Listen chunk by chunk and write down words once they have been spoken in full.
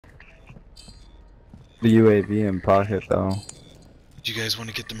The UAV in pocket though. Do you guys want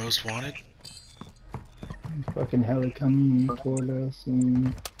to get the most wanted? Fucking heli coming toward us,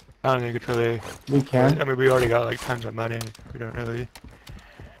 and I don't think it's really. we can. I mean, we already got like tons of money. We don't really.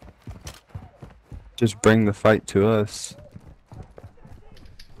 Just bring the fight to us.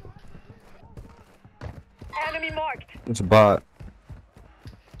 Enemy marked. It's a bot.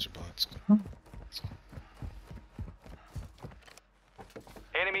 It's your bots.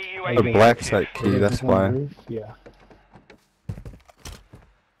 Enemy The UAV. black site key, that's On the why. roof, yeah.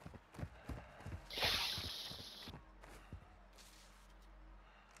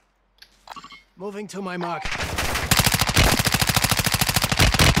 Moving to my mark.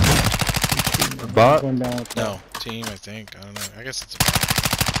 Bot? Going down with No, team, I think. I don't know. I guess it's a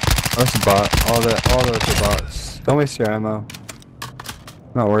That's a bot. All those are bots. Don't waste your ammo.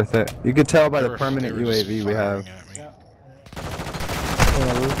 Not worth it. You could tell by the permanent they were just UAV we have. firing at me. on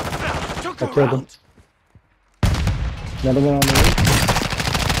the roof. Took I the killed him. round. Another one on the roof.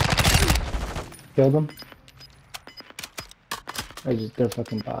 Killed him. They're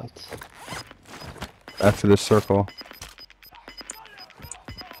fucking bots. After the circle.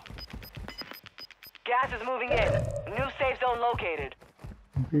 Gas is moving in. New safe zone located.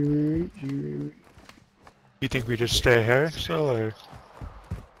 You think we just stay here still, or?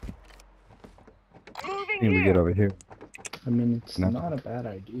 Moving I think we get over here. I mean, it's No. not a bad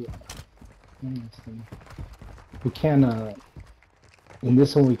idea. Honestly. We can, in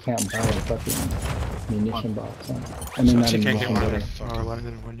this one we can't buy a fucking munition box. I mean, not a You can't get munition, one but of fucking- or one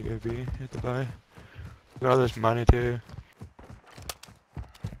and one UAV. You have to buy. We got all this money too.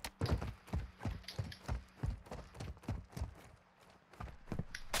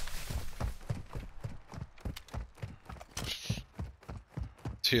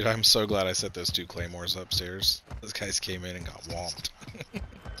 Dude, I'm so glad I set those 2 claymores upstairs. Those guys came in and got whomped.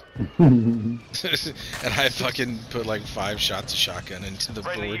 And I fucking put like 5 shots of shotgun into the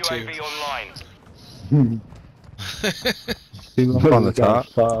Friendly floor too. UAV online. People up on the top.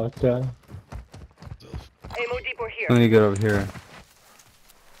 Fuck, Ammo depot here. Let me get over here.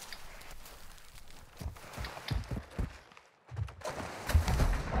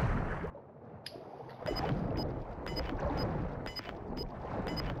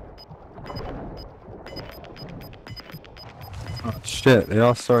 Oh shit, they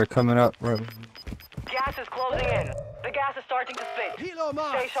all started coming up. Right. Gas is closing in. The gas is starting to split. Helo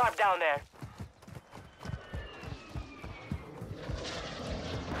mark. Stay sharp down there.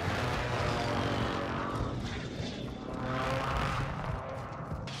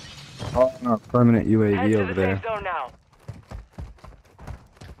 Oh, no, permanent Head UAV to over the there. safe zone now.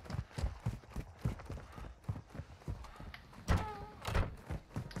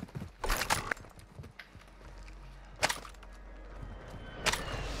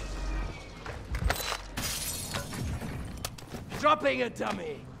 Dropping a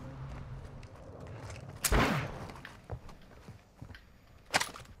dummy.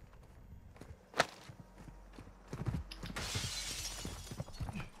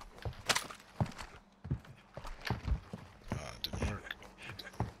 Didn't work.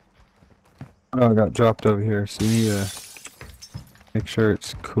 Oh, I got dropped over here, so you need to make sure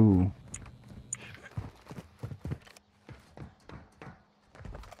it's cool.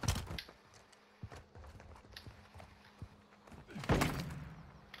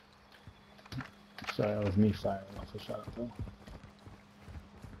 sorry, that was me firing off a shot though.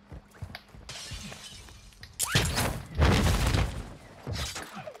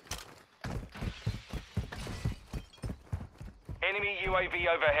 Enemy UAV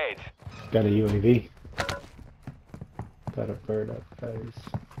overhead. Got a UAV. Got a bird up, guys.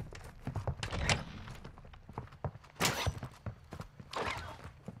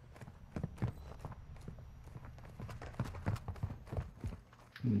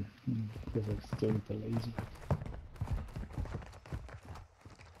 Feels like still with the laser.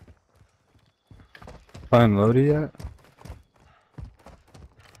 Find loaded yet?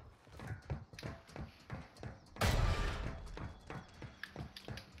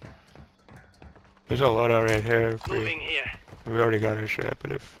 There's a loadout right here. Moving here. We already got our shit,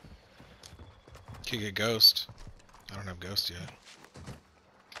 but if Could get Ghost. I don't have Ghost yet.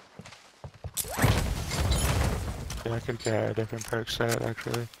 yeah, I could get a different perk set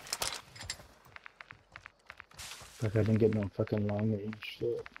actually. Like I didn't get no fucking long range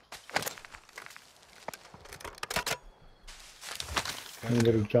shit.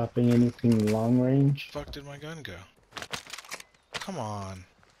 Anybody dropping anything long range? Fuck did my gun go? Come on.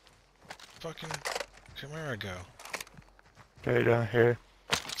 Fucking Chimera go. Right down here.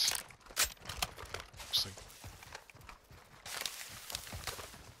 Just like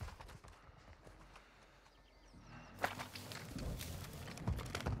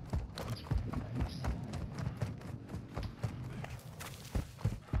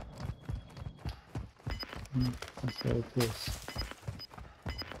Let's like this.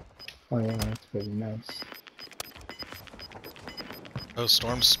 Oh yeah, that's pretty nice. Oh,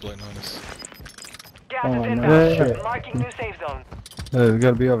 Storm's splitting on us. Gas Oh, is no inbound. shit. Marking new safe zone. We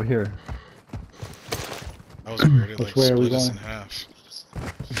gotta be over here. That was weird. It Which like way are we split us in going? half.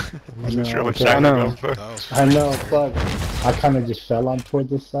 I'm not sure which okay. side I we're know. going for. That was I know, fuck. I kind of just fell on toward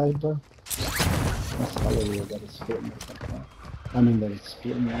this side, bro. That's probably weird that it's splitting me like that. I mean that it's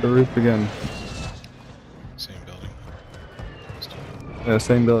splitting me. The roof again. same building. Yeah,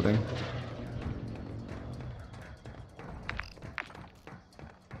 same building.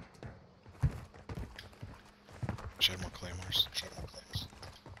 Wish I had more claymores.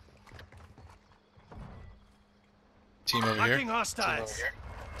 Team over Marking here. hostiles.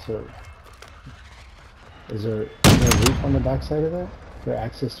 So, is there a roof on the backside of that? Is there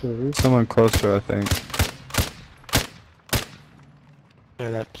access to a roof? Someone closer, I think. Yeah,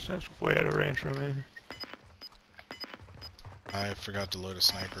 that's way out of range for me. I forgot to load a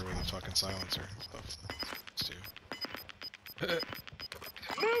sniper with a fucking silencer. Let's do.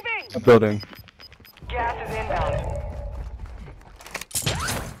 Moving! Building. Gas is inbound.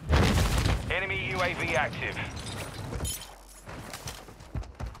 Enemy UAV active.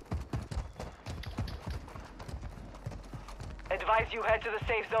 Advise you head to the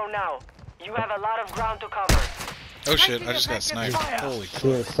safe zone now. You have a lot of ground to cover. Oh shit! I just got sniped. Holy fuck!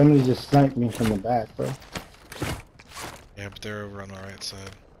 Shit, somebody just sniped me from the back, bro. Yeah, but they're over on the right side.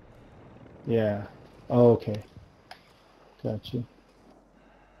 Yeah. Oh, okay. Got you.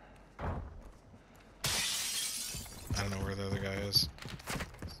 I don't know where the other guy is.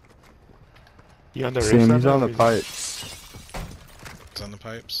 You on the See roof? him, he's then, on or the is- pipes. He's on the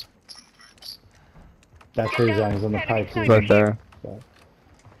pipes. That's where he's on. He's on the pipes. He's right there. Yeah.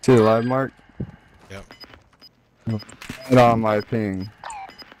 See the live mark? Yep. Get on my ping.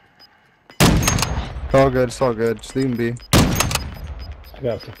 It's all good, it's all good. Just leave him be. I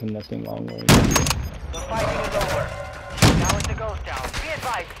got fucking nothing long range. The fighting is over. Now it's a ghost town. Be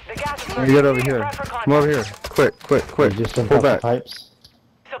advised, the gas is Let me get over here. Prep for Come over here. contact. Quick, quick, quick. Just jump Pull off the back. pipes.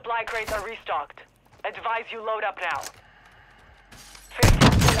 Supply crates are restocked. Advise you load up now. Face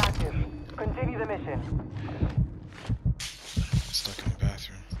capture active. Continue the mission. Stuck in the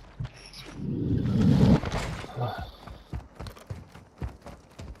bathroom.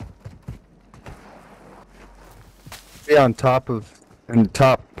 Be on top of, in the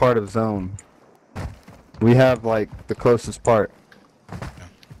top part of zone. We have like the closest part.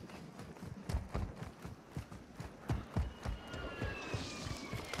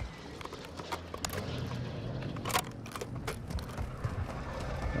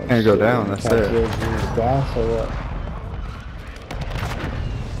 Can't go down, that's Can't it. use gas or what?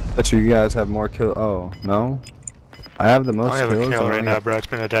 Bet you guys have more kill. Oh, no? I have the most I have a kills. kill I right only now, have- bro. It's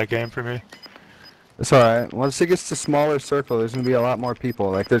been a dead game for me. It's alright. Once it gets to smaller circle, there's gonna be a lot more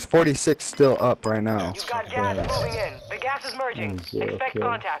people. Like, there's 46 still up right now. You've got gas moving in. The gas is merging. Zero Expect kills.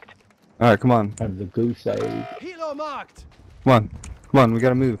 contact. Alright, come on. Have the goose egg. Helo marked. Come on. Come on, we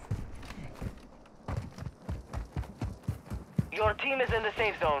gotta move. Your team is in the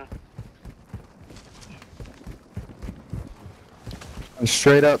safe zone. And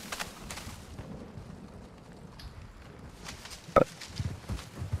straight up.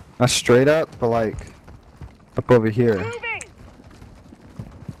 Not straight up, but like up over here. Moving!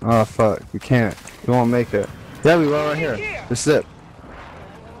 Oh fuck, we can't. We won't make it. Yeah, we will right here. This is it.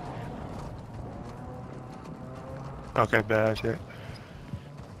 Okay, bad shit.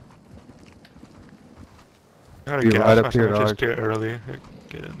 I gotta You're get right off up here, myself, just dog. get early.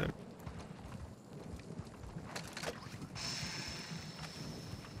 Get in there.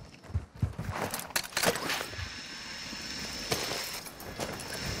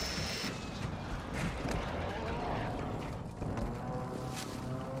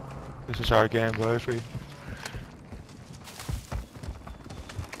 This is our game, boys. We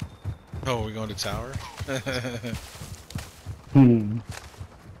Oh, we going to tower? Hmm.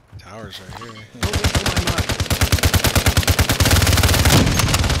 Tower's right here. Moving to my mark.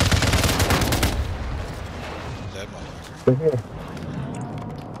 Dead motherfucker. Right here.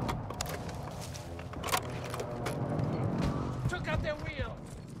 Took out their wheel.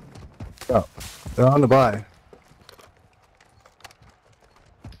 Oh, they're on the buy.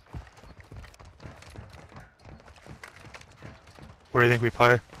 where do you think we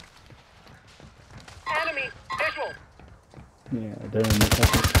play? Enemy! Visual! Yeah, they're in the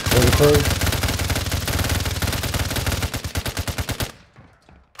fucking vertical.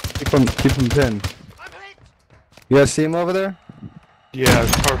 Keep them pinned. I'm hit. You guys see him over there? Yeah, I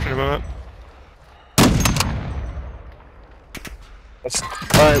was torching him up.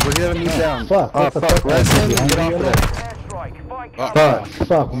 Alright, we're gonna move down. Fuck, Oh what the fuck, fuck? Resin, Behind get off you? of there. Airstrike. Find Oh, cover.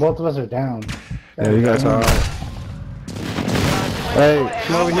 Fuck, both of us are down. Yeah, you guys are alright. Hey,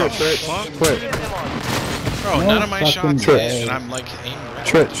 come over here, Twitch. Quick. Bro, No none of my fucking shots way. hit, and I'm like aiming right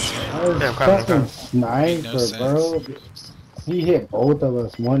Twitch. That was Yeah, I'm coming, fucking sniper, Made no bro. He hit both of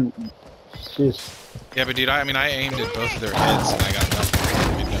us. One, just. Yeah, but dude, I mean, I aimed at both of their heads, and I got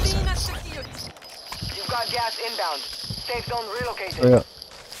nothing. It made no sense. You've got gas inbound. Safe zone relocated. Yeah.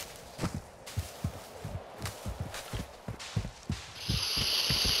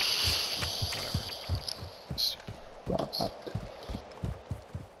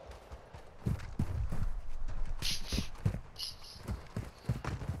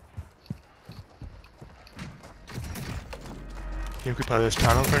 You could play this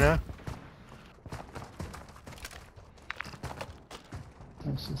tunnel for now.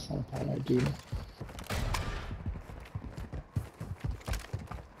 That's just not a bad idea.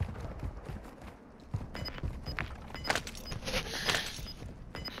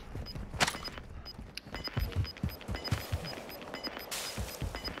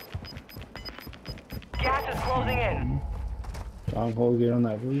 Gas is closing in. John Hole, get on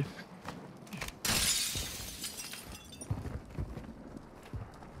that roof.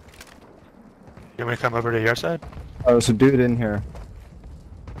 You want me to come over to your side? Oh, there's a dude in here.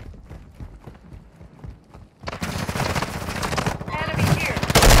 Enemy here.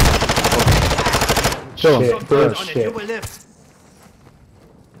 Kill him. Shit, Push. shit.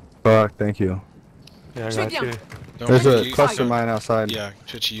 Fuck, thank you. Yeah, I got you. Don't There's forget, a you- cluster mine outside. Yeah,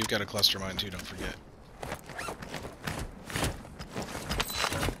 Twitchy, you got a cluster mine too, don't forget.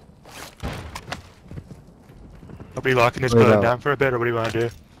 I'll be locking this Wait building out. down for a bit, or what do you want to do?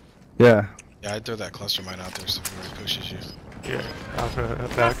 Yeah. Yeah, I'd throw that cluster mine out there so if it pushes you. Yeah, I'll throw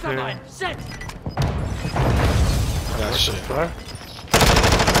it back there. That shit. Far?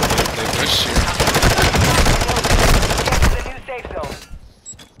 They pushed you. Get to the new safe zone.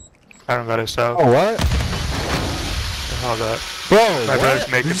 I don't got it, so Oh, what? hold up. Bro, My what?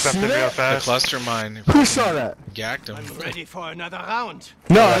 brother's making You see something real that? The fast. cluster mine Who saw that? gacked him. Ready for another round.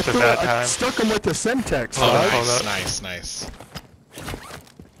 No, that's a bad I time. stuck him with the Semtex. Oh, dog. hold nice, up. nice, nice.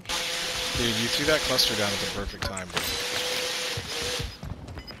 Dude, you threw that cluster down at the perfect time, dude.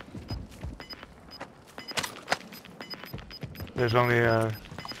 There's only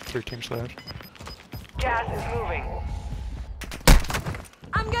 3 teams left. Gas is moving.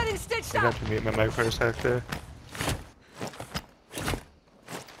 I'm getting stitched I up. have to mute my mic for a sec there.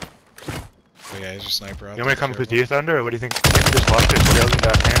 Oh yeah, he's your sniper out You want me there, to come with careful. you, Thunder, or what do you think? You can just watch this building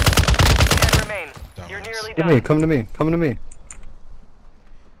down here. 10 remain. You're Dumbass. nearly Come to me, done. come to me, come to me.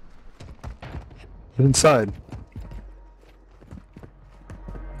 Inside.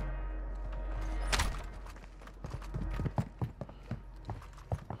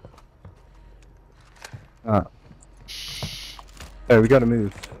 Ah. Hey, we gotta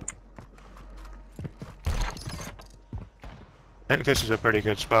move. I think this is a pretty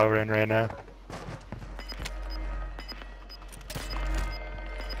good spot we're in right now.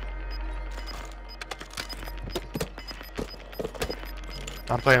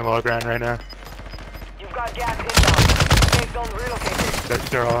 I'm playing low ground right now. You've got gas inbound. Safe zone relocated.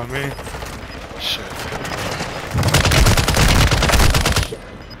 They're all on me. Shit.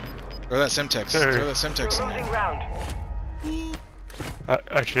 Throw that Semtex. Sir. Throw that Semtex in Losing there. round.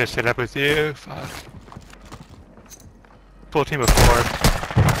 I should have set up with you. Fuck. Full team of 4.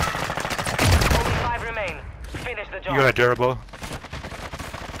 Only 5 remain. Finish the job. You got durable.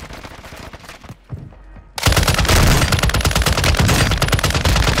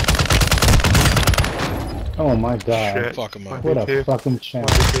 Oh my god. Shit. Fuck him up. What a 1v2. fucking champ.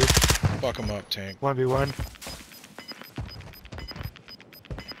 1v2. Fuck him up, Tank. 1v1.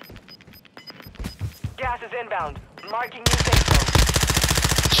 Gas is inbound. Marking new safe zone.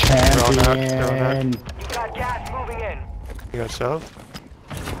 They're all knocked, Champion. You've got gas moving in. You got self?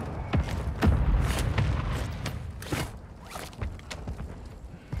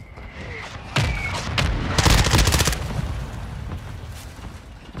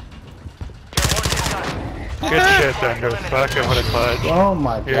 Your work is done. Good shit, Thunder. Fucking what a clutch. Oh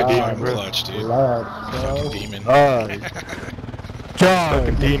my You're a god. demon, Fucking bro. clutch, dude. Blood, bro. Fucking demon. God,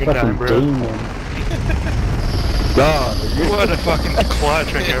 Fucking demon Fucking time, bro. demon. God, What a fucking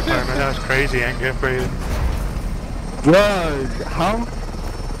clutch right here, apartment. That was crazy, ain't good for you. God, how?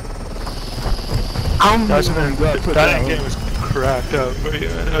 That Put that game was cracked up for you,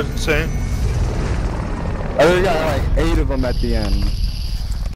 man. That was insane. I think I got like 8 of them at the end.